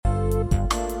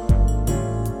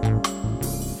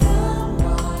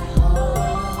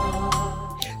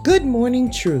Good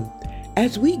morning, truth.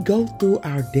 As we go through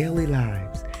our daily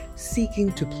lives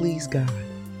seeking to please God,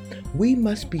 we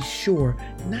must be sure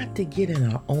not to get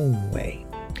in our own way.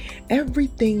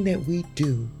 Everything that we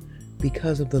do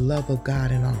because of the love of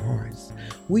God in our hearts,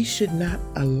 we should not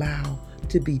allow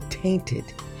to be tainted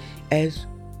as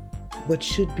what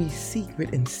should be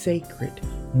secret and sacred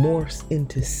morphs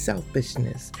into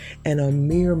selfishness and a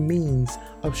mere means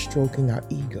of stroking our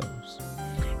egos.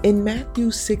 In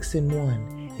Matthew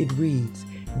 6:1, it reads,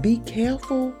 "Be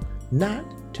careful not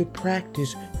to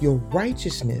practice your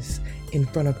righteousness in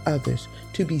front of others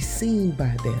to be seen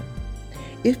by them.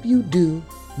 If you do,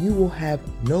 you will have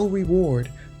no reward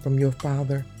from your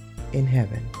Father in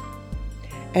heaven."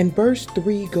 And verse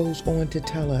 3 goes on to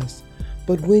tell us,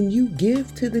 "But when you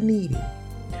give to the needy,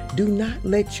 do not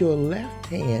let your left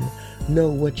hand know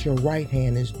what your right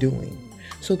hand is doing,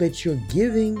 so that your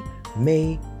giving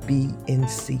may be in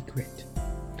secret."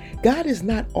 God is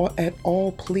not at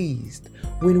all pleased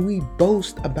when we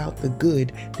boast about the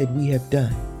good that we have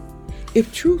done.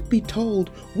 If truth be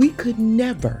told, we could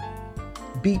never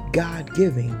beat God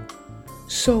giving.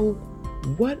 So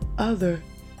what other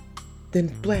than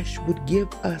flesh would give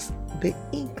us the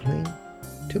inkling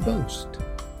to boast?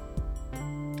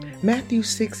 Matthew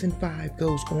 6:5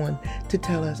 goes on to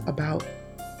tell us about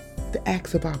the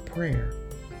acts of our prayer.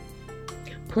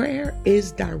 Prayer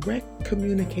is direct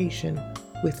communication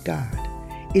with God.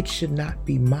 It should not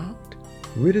be mocked,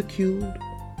 ridiculed,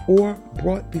 or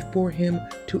brought before Him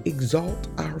to exalt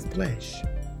our flesh.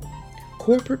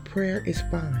 Corporate prayer is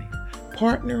fine.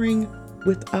 Partnering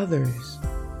with others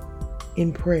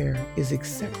in prayer is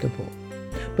acceptable.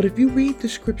 But if you read the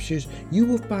scriptures, you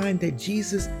will find that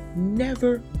Jesus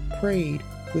never prayed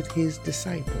with His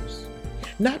disciples.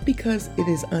 Not because it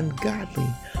is ungodly,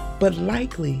 but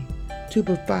likely to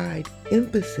provide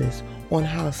emphasis on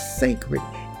how sacred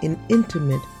and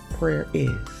intimate prayer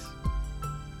is.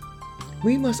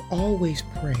 We must always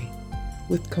pray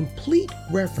with complete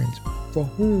reverence for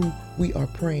whom we are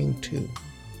praying to.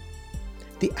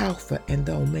 The Alpha and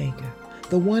the Omega,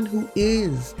 the one who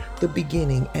is the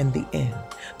beginning and the end,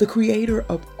 the creator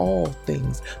of all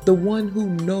things, the one who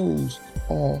knows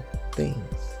all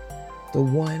things, the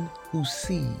one who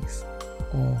sees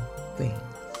all things.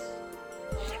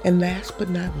 And last but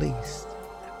not least,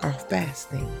 our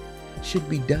fasting should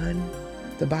be done,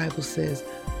 the Bible says,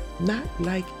 not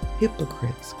like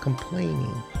hypocrites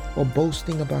complaining or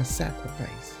boasting of our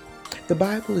sacrifice. The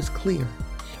Bible is clear.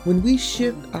 When we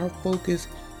shift our focus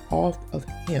off of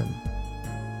Him,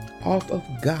 off of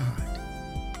God,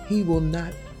 He will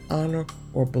not honor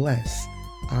or bless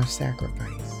our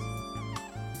sacrifice.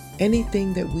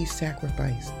 Anything that we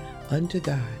sacrifice unto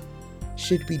God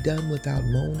should be done without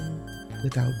moaning,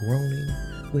 without groaning,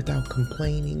 without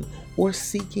complaining, or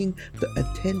seeking the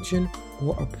attention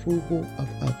or approval of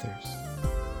others.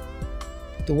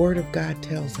 The Word of God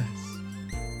tells us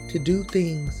to do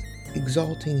things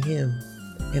exalting Him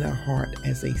in our heart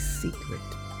as a secret,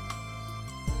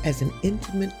 as an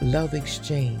intimate love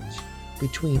exchange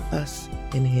between us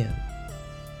and Him.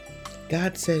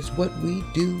 God says what we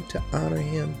do to honor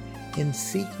Him in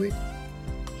secret,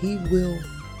 He will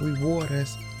reward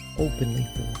us openly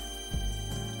for.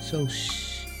 So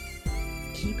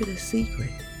keep it a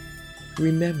secret.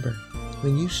 Remember,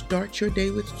 when you start your day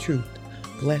with truth,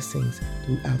 blessings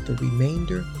throughout the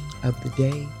remainder of the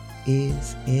day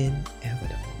is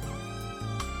inevitable.